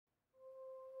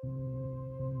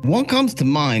What comes to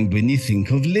mind when you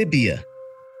think of Libya?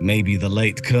 Maybe the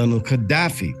late Colonel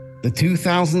Gaddafi, the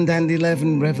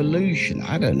 2011 revolution,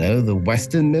 I don't know, the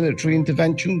Western military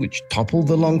intervention which toppled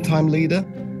the longtime leader?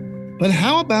 But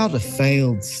how about a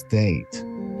failed state?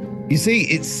 You see,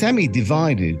 it's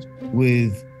semi-divided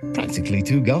with practically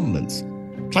two governments,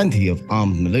 plenty of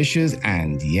armed militias,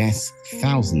 and yes,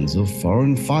 thousands of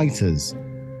foreign fighters.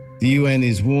 The UN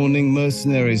is warning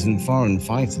mercenaries and foreign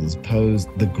fighters pose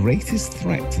the greatest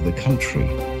threat to the country.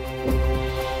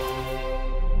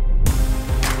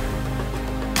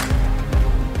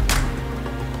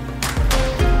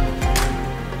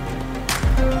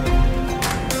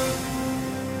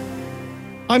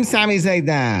 I'm Sami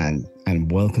Zaidan,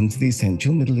 and welcome to the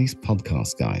Essential Middle East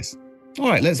podcast, guys. All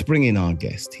right, let's bring in our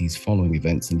guest. He's following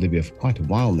events in Libya for quite a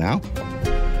while now.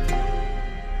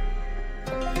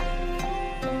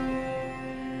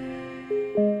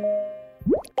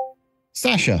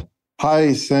 Sasha.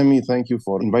 Hi, Sami. Thank you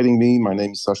for inviting me. My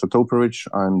name is Sasha Toperic.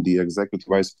 I'm the Executive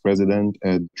Vice President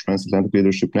at Transatlantic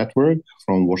Leadership Network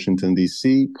from Washington,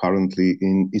 D.C., currently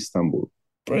in Istanbul.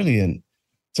 Brilliant.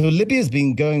 So Libya's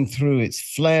been going through its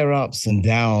flare-ups and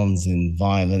downs in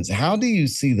violence. How do you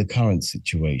see the current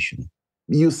situation?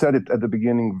 You said it at the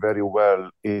beginning very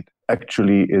well. It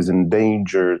actually is in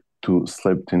danger to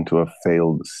slip into a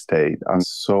failed state. I'm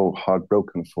so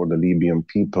heartbroken for the Libyan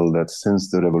people that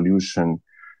since the revolution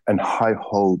and high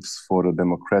hopes for a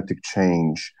democratic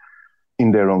change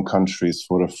in their own countries,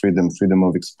 for a freedom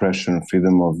of expression,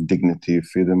 freedom of dignity,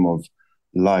 freedom of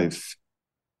life.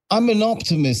 I'm an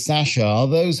optimist, Sasha. Are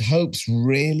those hopes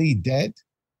really dead?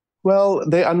 Well,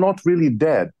 they are not really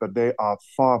dead, but they are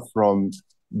far from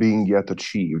being yet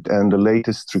achieved. And the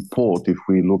latest report, if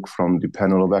we look from the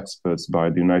panel of experts by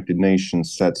the United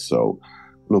Nations, said so.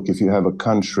 Look, if you have a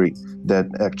country that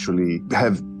actually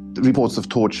have reports of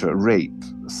torture, rape,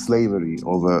 slavery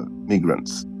over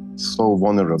migrants, so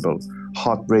vulnerable,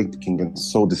 heartbreaking and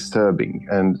so disturbing,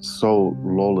 and so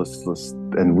lawless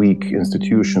and weak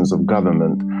institutions of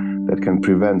government that can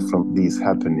prevent from these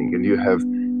happening. And you have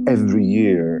every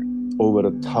year over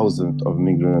 1,000 of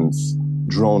migrants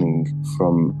droning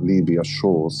from Libya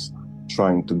shores,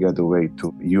 trying to get away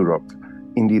to Europe.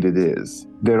 Indeed it is.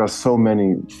 There are so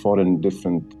many foreign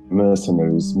different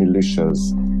mercenaries,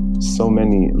 militias, so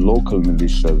many local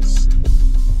militias.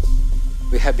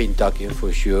 We have been talking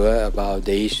for sure about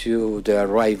the issue, the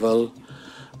arrival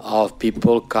of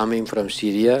people coming from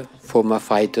Syria, former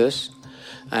fighters,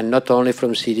 and not only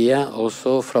from Syria,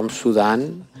 also from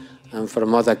Sudan and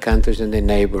from other countries in the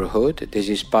neighborhood. This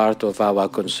is part of our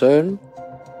concern.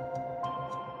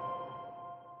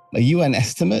 A UN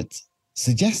estimate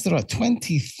suggests there are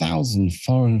 20,000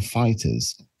 foreign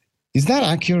fighters. Is that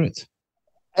accurate?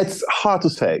 It's hard to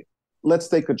say. Let's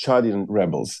take the Chadian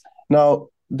rebels. Now,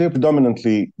 they're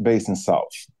predominantly based in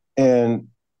South. And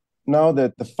now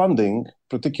that the funding,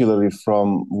 particularly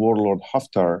from warlord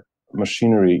Haftar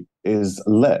machinery, is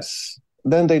less,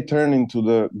 then they turn into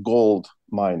the gold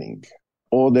mining,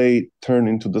 or they turn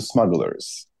into the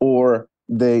smugglers, or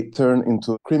they turn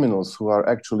into criminals who are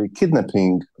actually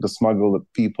kidnapping the smuggled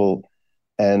people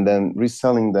and then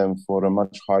reselling them for a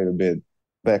much higher bid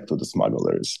back to the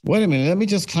smugglers. Wait a minute, let me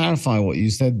just clarify what you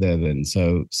said there then.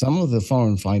 So some of the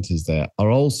foreign fighters there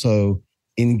are also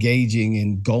engaging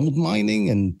in gold mining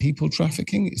and people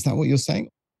trafficking? Is that what you're saying?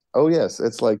 Oh, yes.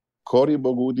 It's like Kori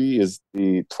Bogudi is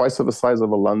twice of the size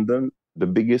of London, the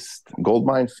biggest gold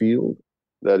mine field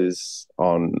that is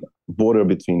on border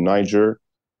between Niger,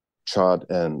 Chad,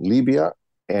 and Libya.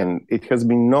 And it has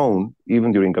been known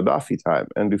even during Gaddafi time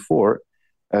and before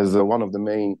as one of the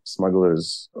main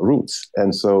smugglers' routes.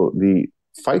 And so the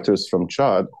fighters from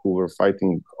Chad who were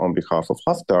fighting on behalf of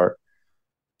Haftar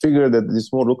figured that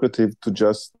it's more lucrative to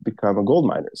just become a gold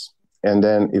miners. And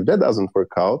then if that doesn't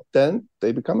work out, then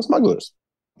they become smugglers.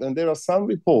 And there are some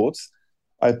reports,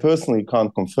 I personally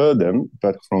can't confirm them,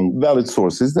 but from valid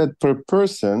sources, that per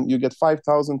person, you get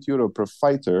 5,000 euro per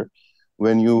fighter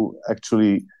when you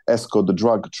actually escort the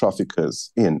drug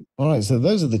traffickers in. All right, so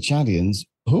those are the Chadians.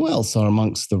 Who else are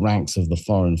amongst the ranks of the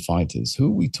foreign fighters? Who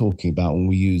are we talking about when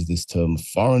we use this term,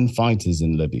 foreign fighters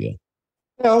in Libya?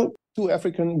 Well, two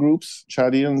African groups,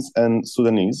 Chadians and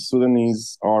Sudanese.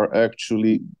 Sudanese are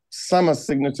actually, some are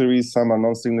signatories, some are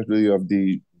non-signatory of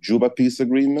the Juba peace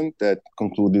agreement that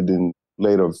concluded in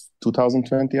late of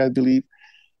 2020, I believe.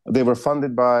 They were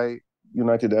funded by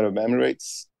United Arab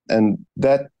Emirates, and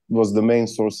that was the main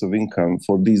source of income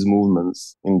for these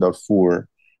movements in Darfur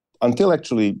until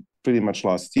actually pretty much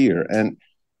last year. And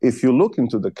if you look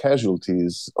into the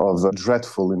casualties of the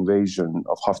dreadful invasion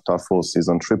of Haftar forces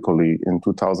on Tripoli in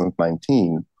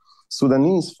 2019,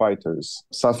 Sudanese fighters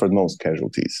suffered most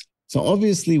casualties. So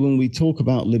obviously, when we talk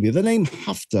about Libya, the name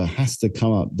Haftar has to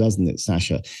come up, doesn't it,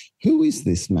 Sasha? Who is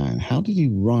this man? How did he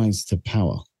rise to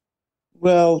power?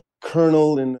 Well,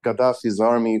 colonel in Gaddafi's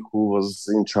army who was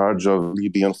in charge of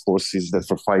Libyan forces that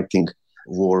were fighting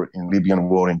Libyan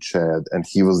war in Chad, and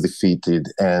he was defeated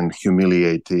and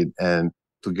humiliated, and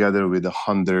together with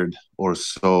 100 or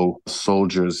so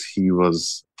soldiers, he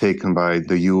was taken by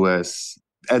the US.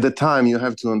 At the time, you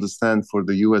have to understand, for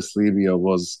the US, Libya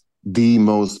was the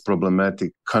most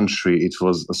problematic country. It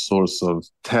was a source of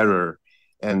terror,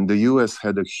 and the US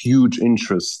had a huge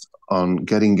interest on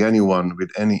getting anyone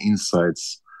with any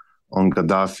insights on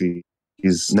Gaddafi,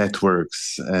 his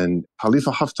networks. And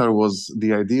Khalifa Haftar was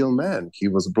the ideal man. He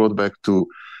was brought back to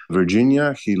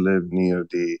Virginia. He lived near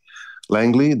the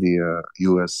Langley, the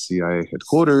US CIA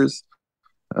headquarters,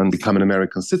 and became an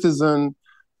American citizen,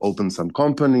 opened some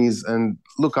companies. And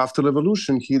look, after the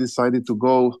revolution, he decided to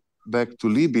go back to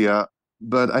Libya.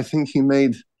 But I think he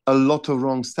made a lot of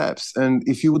wrong steps. And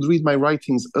if you would read my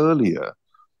writings earlier,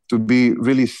 to be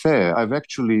really fair, I've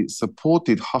actually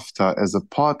supported Haftar as a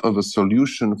part of a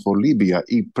solution for Libya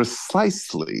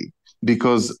precisely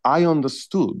because I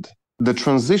understood the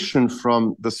transition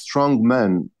from the strong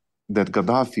man that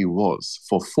Gaddafi was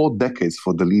for 4 decades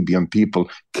for the Libyan people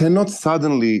cannot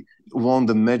suddenly wand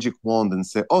the magic wand and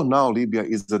say, oh, now Libya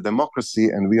is a democracy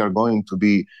and we are going to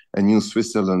be a new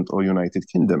Switzerland or United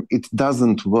Kingdom. It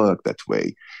doesn't work that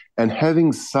way. And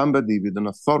having somebody with an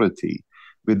authority,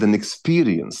 with an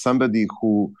experience, somebody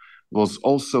who was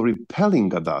also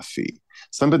repelling Gaddafi,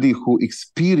 somebody who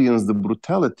experienced the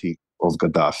brutality of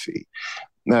Gaddafi,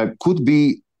 could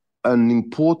be an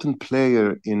important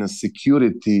player in a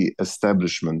security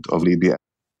establishment of Libya.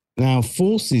 Now,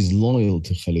 forces loyal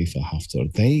to Khalifa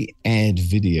Haftar, they aired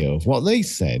video of what they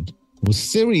said was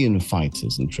Syrian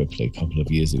fighters in Tripoli a couple of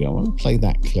years ago. I want to play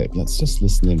that clip. Let's just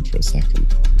listen in for a second.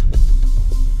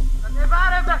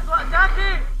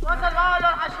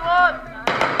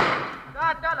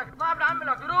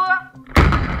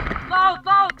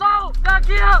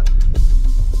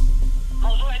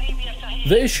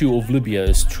 The issue of Libya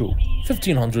is true.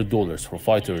 $1,500 for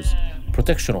fighters.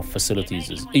 Protection of facilities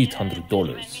is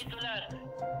 $800.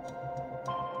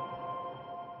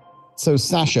 So,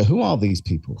 Sasha, who are these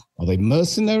people? Are they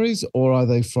mercenaries or are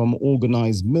they from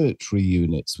organized military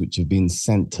units which have been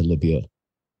sent to Libya?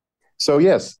 So,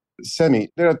 yes, Semi,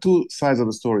 there are two sides of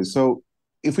the story. So,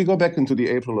 if we go back into the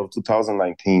April of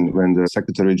 2019, when the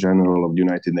Secretary General of the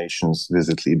United Nations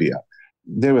visited Libya,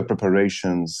 there were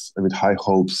preparations with high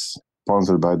hopes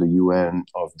sponsored by the UN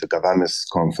of the Gadames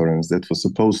conference that was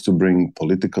supposed to bring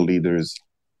political leaders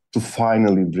to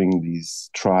finally bring these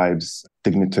tribes,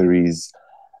 dignitaries,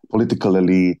 political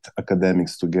elite,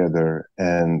 academics together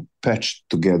and patch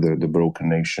together the broken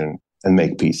nation and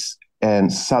make peace.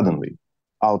 And suddenly,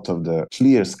 out of the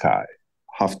clear sky,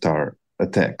 Haftar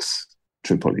attacks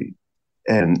Tripoli,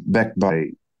 and backed by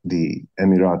the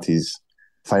Emiratis,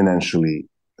 financially,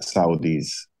 Saudis,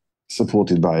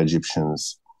 supported by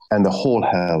Egyptians, and the whole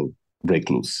hell break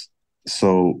loose.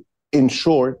 So, in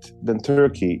short, then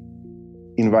Turkey,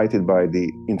 invited by the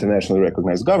internationally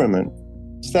recognized government,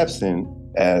 steps in.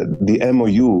 The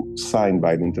MOU signed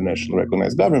by the internationally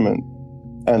recognized government,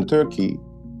 and Turkey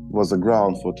was a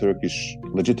ground for Turkish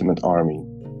legitimate army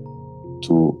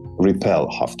to repel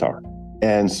Haftar.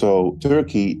 And so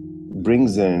Turkey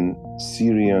brings in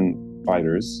Syrian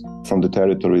fighters from the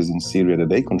territories in Syria that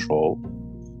they control,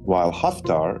 while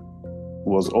Haftar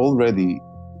was already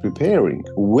preparing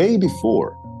way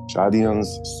before Chadians,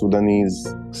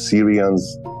 Sudanese,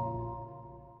 Syrians.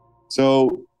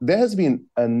 So there has been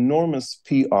enormous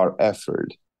PR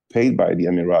effort paid by the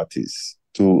Emiratis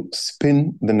to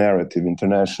spin the narrative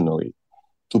internationally,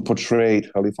 to portray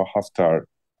Khalifa Haftar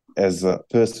as a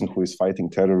person who is fighting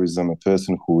terrorism, a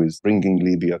person who is bringing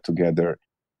Libya together.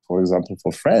 For example,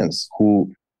 for France,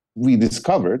 who we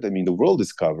discovered, the world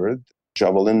discovered,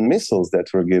 Javelin missiles that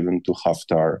were given to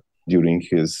Haftar during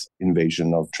his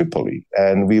invasion of Tripoli.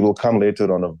 And we will come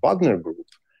later on a Wagner group,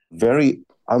 very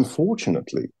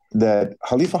unfortunately, that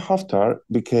Khalifa Haftar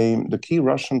became the key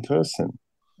Russian person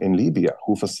in Libya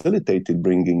who facilitated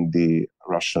bringing the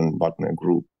Russian Wagner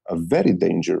group, a very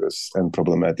dangerous and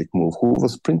problematic move, who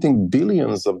was printing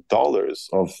billions of dollars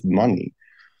of money,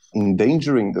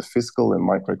 endangering the fiscal and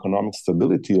microeconomic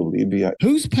stability of Libya.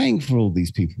 Who's paying for all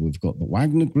these people? We've got the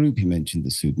Wagner group, you mentioned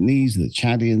the Sudanese, the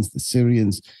Chadians, the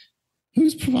Syrians.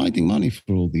 Who's providing money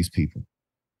for all these people?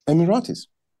 Emiratis.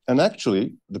 And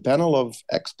actually, the panel of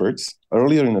experts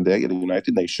earlier in the day at the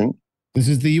United Nations... This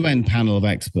is the UN panel of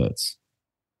experts.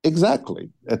 Exactly.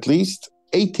 At least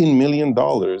 $18 million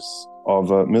of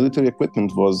military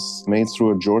equipment was made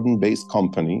through a Jordan-based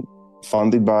company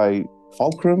funded by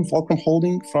Fulcrum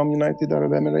Holding from United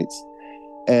Arab Emirates.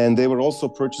 And they were also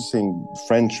purchasing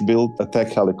French-built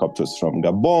attack helicopters from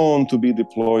Gabon to be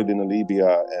deployed in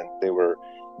Libya. And there were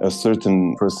a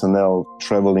certain personnel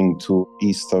traveling to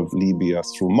east of Libya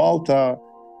through Malta,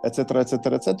 etc.,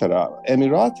 etc., etc.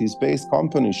 Emiratis-based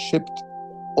companies shipped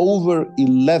over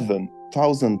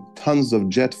 11,000 tons of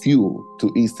jet fuel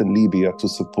to eastern Libya to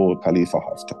support Khalifa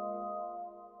Haftar.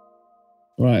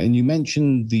 Right, and you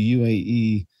mentioned the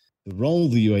UAE, the role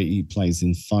the UAE plays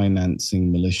in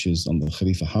financing militias on the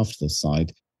Khalifa Haftar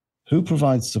side. Who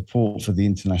provides support for the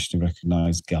internationally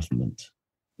recognized government?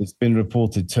 It's been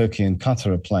reported Turkey and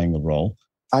Qatar are playing a role.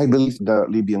 I believe the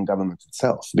Libyan government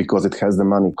itself, because it has the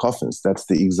money coffins. That's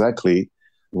exactly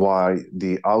why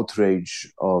the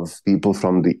outrage of people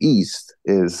from the East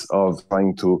is of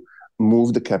trying to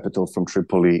move the capital from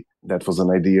Tripoli. That was an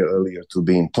idea earlier to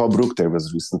be in Tobruk. There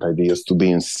was recent ideas to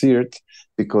be in Sirte,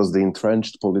 because the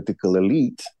entrenched political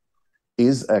elite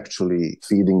is actually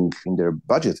feeding in their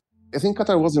budget. I think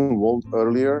Qatar was involved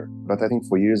earlier, but I think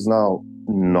for years now,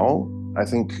 no. I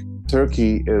think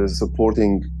Turkey is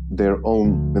supporting their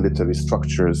own military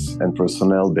structures and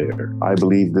personnel there. I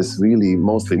believe this really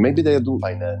mostly, maybe they do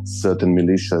finance certain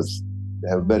militias. They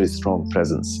have very strong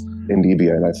presence in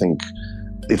Libya, and I think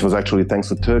it was actually thanks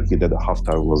to Turkey that the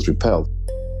Haftar was repelled.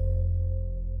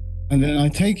 And then I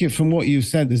take it from what you've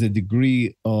said, there's a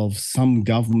degree of some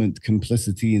government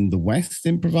complicity in the West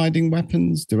in providing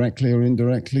weapons, directly or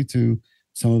indirectly, to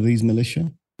some of these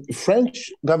militia? French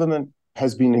government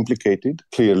has been implicated.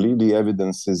 Clearly, the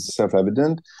evidence is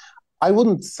self-evident. I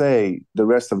wouldn't say the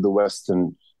rest of the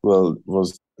Western world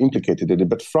was implicated in it,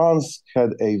 but France had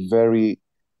a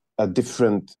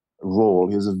different role.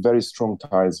 He has a very strong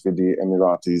ties with the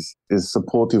Emiratis, is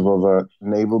supportive of a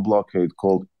naval blockade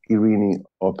called Irini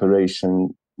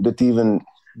operation that even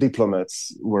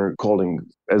diplomats were calling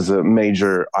as a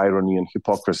major irony and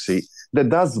hypocrisy, that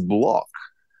does block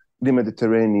the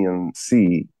Mediterranean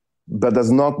Sea, but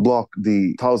does not block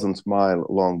the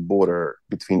 1,000-mile-long border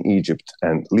between Egypt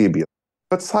and Libya.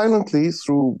 But silently,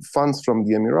 through funds from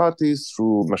the Emiratis,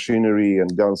 through machinery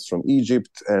and guns from Egypt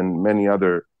and many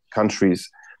other countries,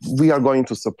 we are going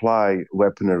to supply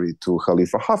weaponry to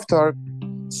Khalifa Haftar.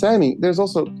 Sami, there's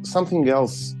also something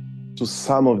else to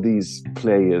some of these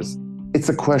players. It's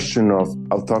a question of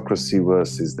autocracy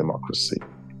versus democracy.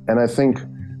 And I think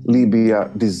Libya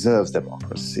deserves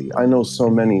democracy. I know so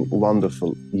many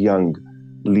wonderful, young,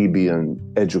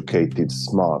 Libyan, educated,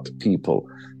 smart people.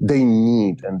 They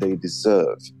need and they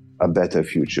deserve a better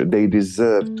future. They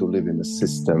deserve to live in a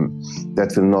system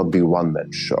that will not be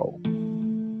one-man show.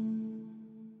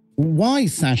 Why,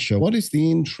 Sasha? What is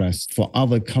the interest for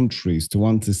other countries to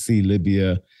want to see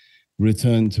Libya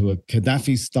return to a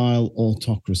Gaddafi-style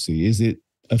autocracy? Is it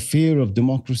a fear of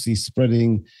democracy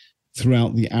spreading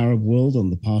throughout the Arab world on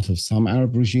the part of some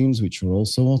Arab regimes, which are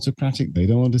also autocratic? They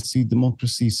don't want to see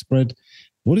democracy spread.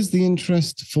 What is the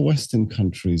interest for Western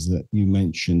countries that you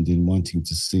mentioned in wanting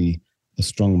to see a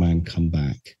strongman come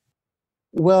back?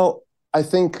 Well, I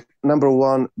think, number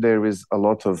one, there is a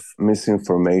lot of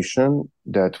misinformation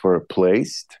that were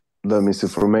placed. The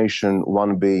misinformation,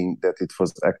 one being that it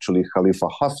was actually Khalifa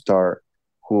Haftar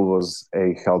who was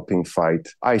helping fight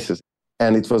ISIS.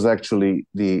 And it was actually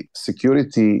the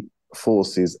security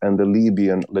forces and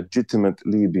the legitimate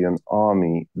Libyan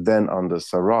army, then under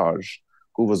Sarraj,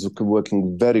 who was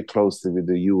working very closely with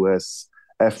the US,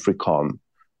 AFRICOM,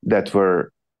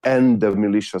 and the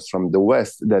militias from the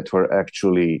West that were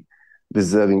actually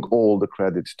deserving all the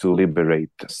credit to liberate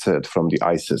Sirte from the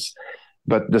ISIS.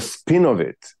 But the spin of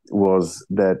it was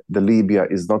that the Libya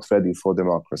is not ready for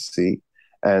democracy,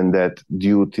 and that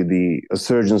due to the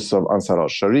resurgence of Ansar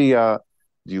al-Sharia,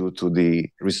 due to the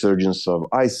resurgence of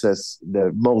ISIS,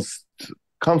 the most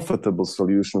comfortable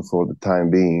solution for the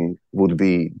time being would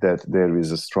be that there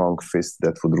is a strong fist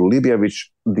that would rule Libya,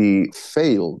 which the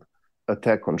failed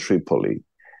attack on Tripoli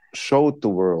showed the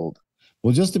world.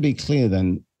 Well, just to be clear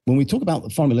then, when we talk about the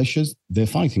foreign militias, they're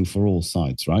fighting for all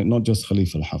sides, right? Not just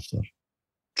Khalifa al-Haftar.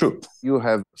 True. You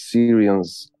have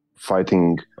Syrians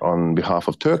fighting on behalf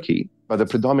of Turkey, but the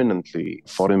predominantly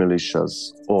foreign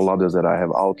militias, all others that I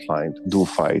have outlined, do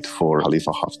fight for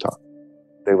Khalifa Haftar.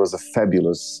 There was a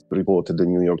fabulous report in the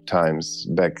New York Times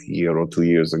back a year or 2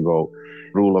 years ago,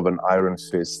 rule of an iron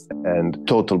fist and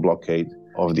total blockade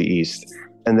of the East.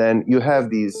 And then you have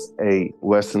these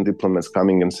Western diplomats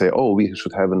coming and say, oh, we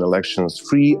should have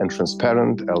free and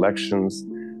transparent elections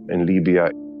in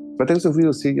Libya. But there's a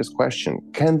real serious question.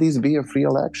 Can these be free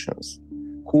elections?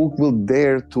 Who will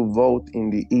dare to vote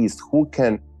in the East? Who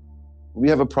can We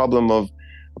have a problem of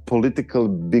political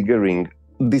bickering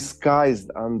disguised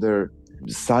under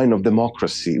sign of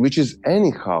democracy, which is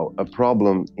anyhow a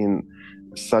problem in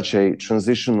such a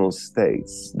transitional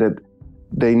states, that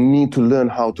they need to learn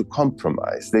how to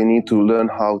compromise. They need to learn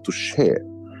how to share.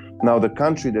 Now, the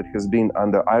country that has been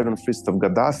under iron fist of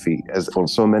Gaddafi as for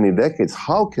so many decades,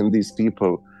 how can these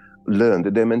people learn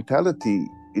that their mentality,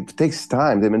 it takes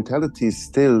time. Their mentality is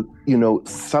still,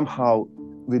 somehow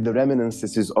with the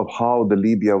reminiscences of how the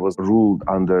Libya was ruled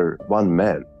under one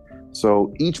man.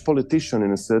 So each politician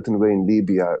in a certain way in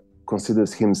Libya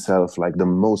considers himself like the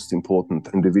most important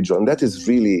individual. And that is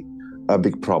really a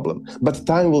big problem. But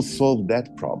time will solve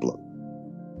that problem.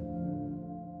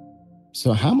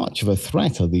 So how much of a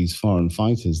threat are these foreign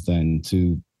fighters then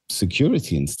to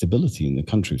security and stability in the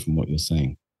country, from what you're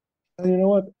saying? You know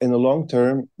what? In the long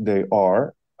term, they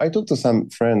are. I talked to some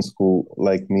friends who,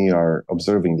 like me, are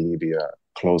observing Libya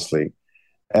closely.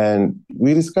 And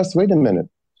we discussed, wait a minute,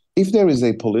 if there is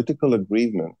a political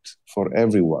agreement for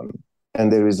everyone,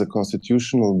 and there is a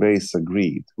constitutional base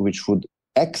agreed, which would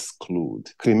exclude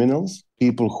criminals,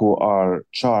 people who are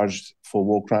charged for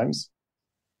war crimes.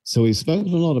 So we've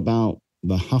spoken a lot about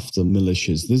the Haftar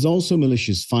militias. There's also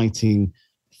militias fighting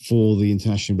for the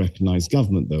internationally recognized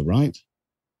government, though, right?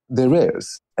 There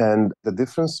is. And the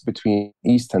difference between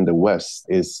East and the West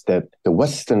is that the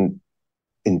Western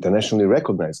internationally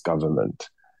recognized government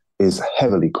is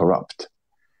heavily corrupt.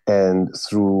 And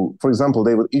through, for example,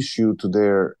 they would issue to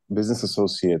their business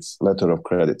associates letter of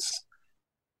credits.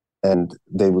 And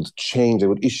they would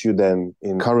issue them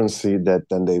in currency that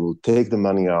then they will take the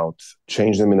money out,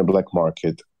 change them in a black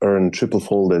market, earn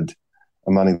triple-folded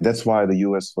money. That's why the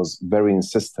US was very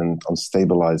insistent on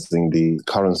stabilizing the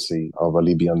currency of a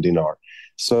Libyan dinar.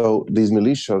 So these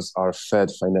militias are fed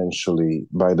financially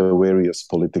by the various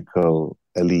political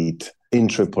elite in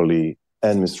Tripoli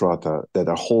and Misrata that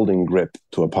are holding grip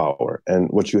to a power. And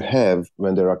what you have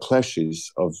when there are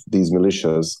clashes of these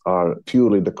militias are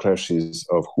purely the clashes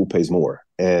of who pays more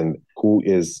and who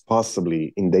is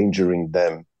possibly endangering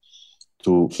them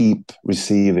to keep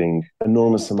receiving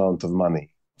enormous amount of money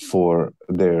for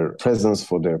their presence,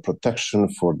 for their protection,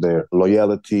 for their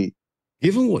loyalty.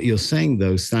 Given what you're saying,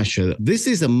 though, Sasha, this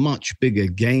is a much bigger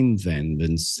game then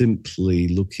than simply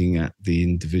looking at the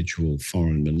individual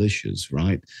foreign militias,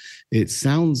 right? It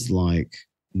sounds like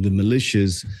the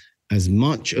militias, as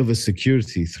much of a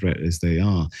security threat as they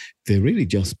are, they're really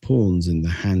just pawns in the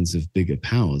hands of bigger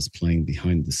powers playing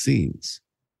behind the scenes.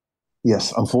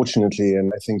 Yes, unfortunately,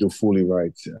 and I think you're fully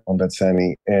right on that,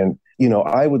 Sami. And,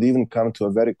 I would even come to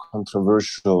a very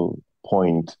controversial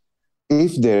point.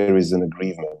 If there is an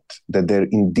agreement that there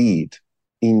indeed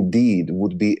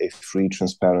would be a free,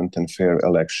 transparent, and fair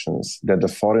elections, that the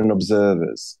foreign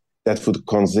observers that would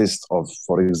consist of,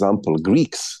 for example,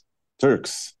 Greeks,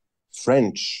 Turks,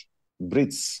 French,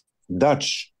 Brits,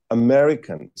 Dutch,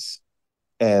 Americans,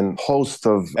 and host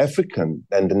of African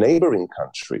and the neighboring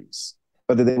countries,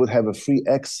 but that they would have a free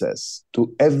access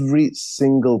to every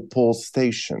single poll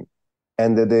station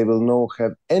and that they will not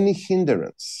have any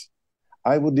hindrance.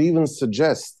 I would even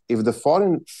suggest if the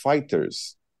foreign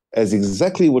fighters, as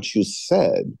exactly what you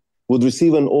said, would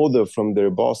receive an order from their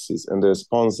bosses and their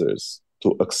sponsors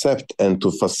to accept and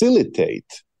to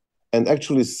facilitate and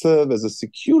actually serve as a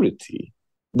security,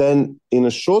 then in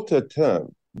a shorter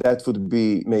term, that would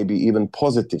be maybe even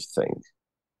positive thing.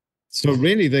 So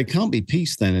really, there can't be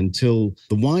peace then until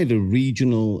the wider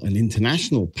regional and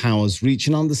international powers reach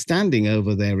an understanding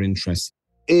over their interests.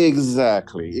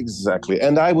 Exactly.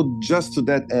 And I would just to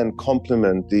that end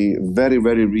compliment the very,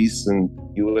 very recent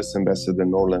U.S. Ambassador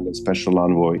Norland and Special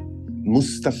Envoy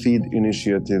Mustafid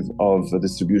initiative of the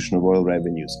distribution of oil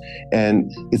revenues.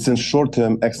 And it's a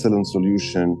short-term excellent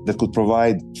solution that could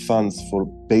provide funds for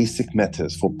basic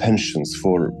matters, for pensions,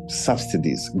 for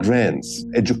subsidies, grants,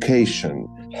 education,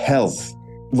 health.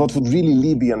 What would really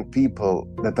Libyan people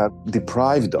that are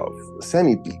deprived of,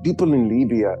 people in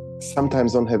Libya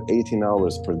sometimes don't have 18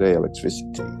 hours per day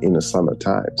electricity in the summer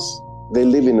times. They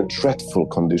live in dreadful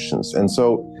conditions. And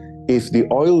so if the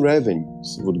oil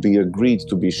revenues would be agreed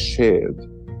to be shared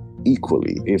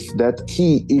equally, if that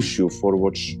key issue for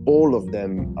which all of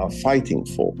them are fighting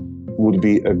for would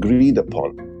be agreed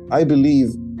upon, I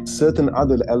believe certain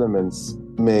other elements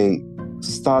may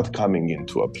start coming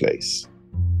into a place.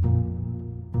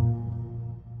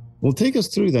 Well, take us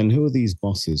through then. Who are these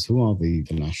bosses? Who are the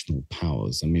national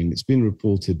powers? I mean, it's been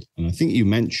reported, and I think you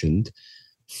mentioned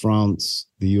France,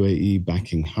 the UAE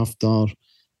backing Haftar,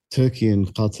 Turkey and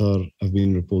Qatar have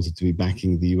been reported to be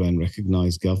backing the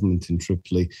UN-recognized government in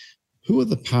Tripoli. Who are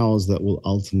the powers that will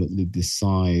ultimately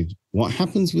decide what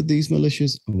happens with these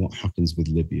militias and what happens with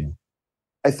Libya?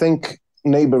 I think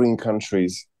neighboring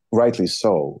countries, rightly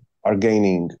so, are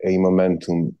gaining a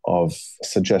momentum of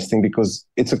suggesting, because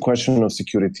it's a question of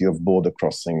security of border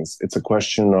crossings. It's a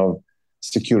question of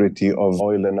security of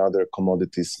oil and other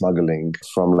commodity smuggling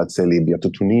from, let's say, Libya to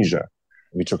Tunisia,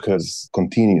 which occurs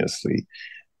continuously.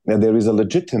 Now, there is a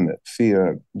legitimate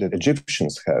fear that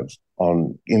Egyptians have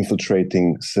on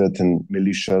infiltrating certain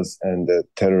militias and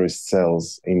terrorist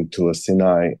cells into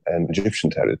Sinai and Egyptian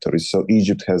territory. So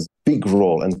Egypt has a big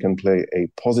role and can play a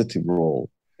positive role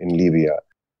in Libya.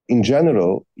 In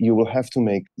general, you will have to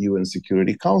make UN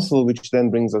Security Council, which then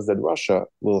brings us that Russia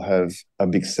will have a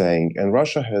big saying. And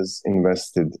Russia has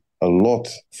invested a lot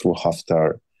through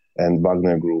Haftar and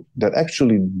Wagner Group that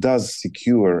actually does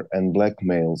secure and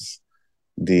blackmails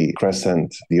the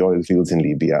crescent, the oil fields in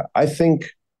Libya. I think,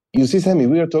 you see, Sammy,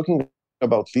 we are talking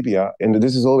about Libya, and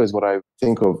this is always what I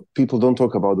think of. People don't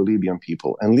talk about the Libyan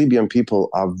people, and Libyan people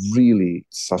are really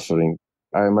suffering.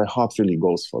 My heart really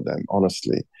goes for them,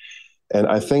 honestly. And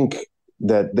I think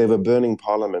that they were burning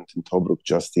parliament in Tobruk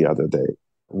just the other day.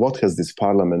 What has this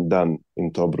parliament done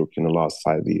in Tobruk in the last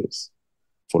 5 years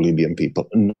for Libyan people?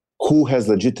 Who has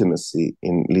legitimacy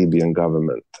in Libyan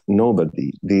government?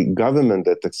 Nobody. The government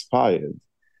that expired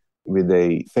with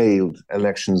a failed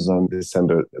elections on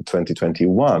December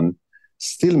 2021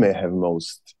 still may have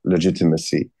most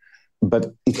legitimacy,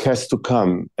 but it has to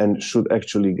come and should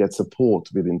actually get support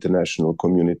with the international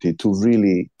community to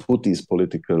really put these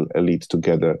political elites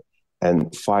together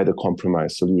and find a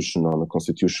compromise solution on a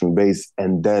constitutional base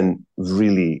and then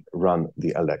really run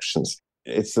the elections.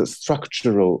 It's a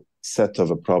structural set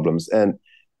of problems. And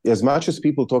as much as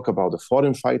people talk about the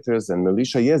foreign fighters and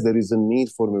militia, yes, there is a need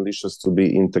for militias to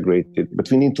be integrated, but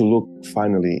we need to look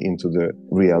finally into the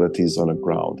realities on the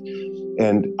ground.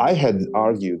 And I had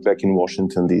argued back in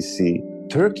Washington, D.C.,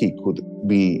 Turkey could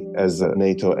be, as a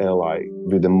NATO ally,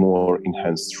 with a more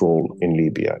enhanced role in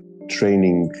Libya,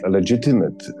 training a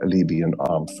legitimate Libyan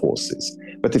armed forces.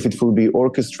 But if it will be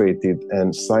orchestrated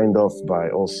and signed off by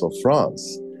also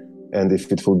France, and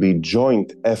if it will be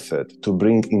joint effort to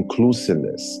bring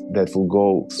inclusiveness that will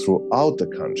go throughout the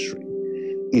country,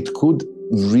 it could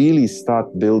really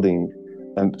start building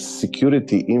a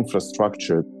security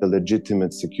infrastructure, the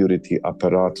legitimate security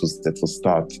apparatus that will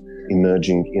start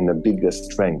emerging in a bigger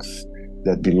strength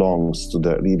that belongs to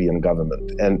the Libyan government.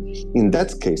 And in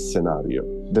that case scenario,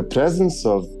 the presence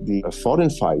of the foreign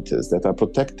fighters that are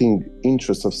protecting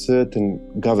interests of certain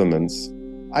governments,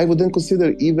 I would then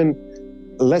consider even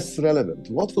less relevant.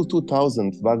 What will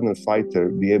 2,000 Wagner fighter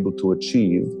be able to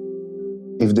achieve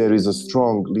if there is a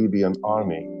strong Libyan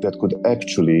army that could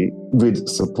actually, with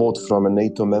support from a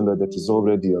NATO member that is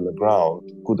already on the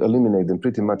ground, could eliminate them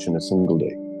pretty much in a single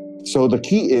day? So the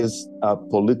key is a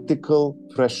political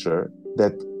pressure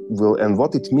that will, and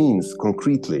what it means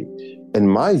concretely, in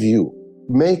my view,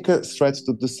 make a threat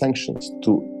to the sanctions,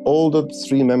 to all the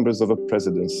 3 members of a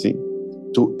presidency,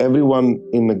 to everyone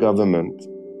in the government,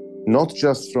 not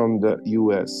just from the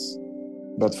US,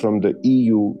 but from the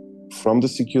EU, from the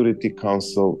Security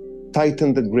Council,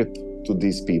 tighten the grip to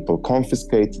these people,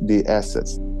 confiscate the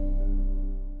assets.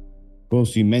 Of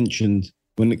course, you mentioned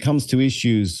when it comes to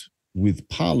issues with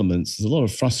parliaments, there's a lot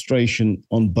of frustration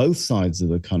on both sides of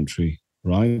the country,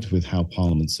 right, with how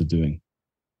parliaments are doing.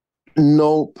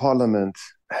 No parliament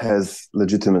has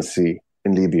legitimacy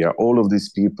in Libya. All of these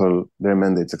people, their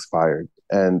mandates expired.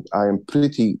 And I am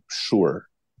pretty sure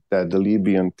that the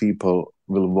Libyan people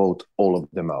will vote all of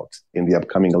them out in the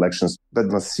upcoming elections. But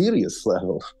on a serious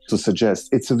level, to suggest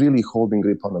it's a really holding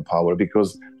grip on the power,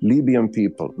 because Libyan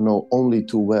people know only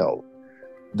too well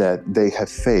that they have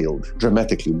failed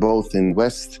dramatically, both in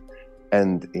West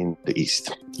and in the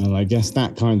East. And I guess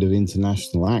that kind of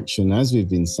international action, as we've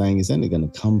been saying, is only going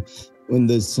to come when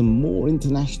there's some more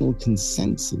international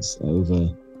consensus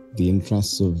over the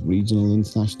interests of regional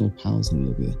international powers in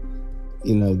Libya.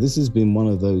 You know, this has been one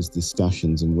of those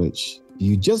discussions in which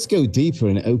you just go deeper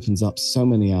and it opens up so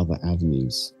many other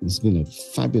avenues. It's been a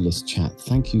fabulous chat.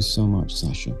 Thank you so much,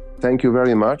 Sasha. Thank you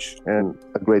very much, and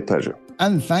a great pleasure.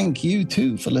 And thank you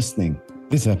too for listening.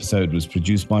 This episode was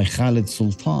produced by Khalid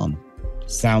Sultan.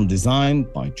 Sound design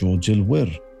by George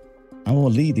Elwir. Our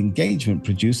lead engagement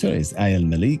producer is Ayel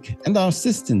Malik, and our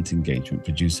assistant engagement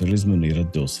producer is Munira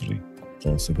Dosri.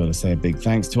 I've also got to say a big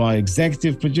thanks to our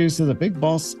executive producer, the big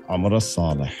boss, Amra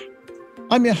Saleh.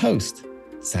 I'm your host,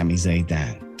 Sami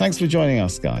Zaidan. Thanks for joining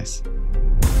us, guys.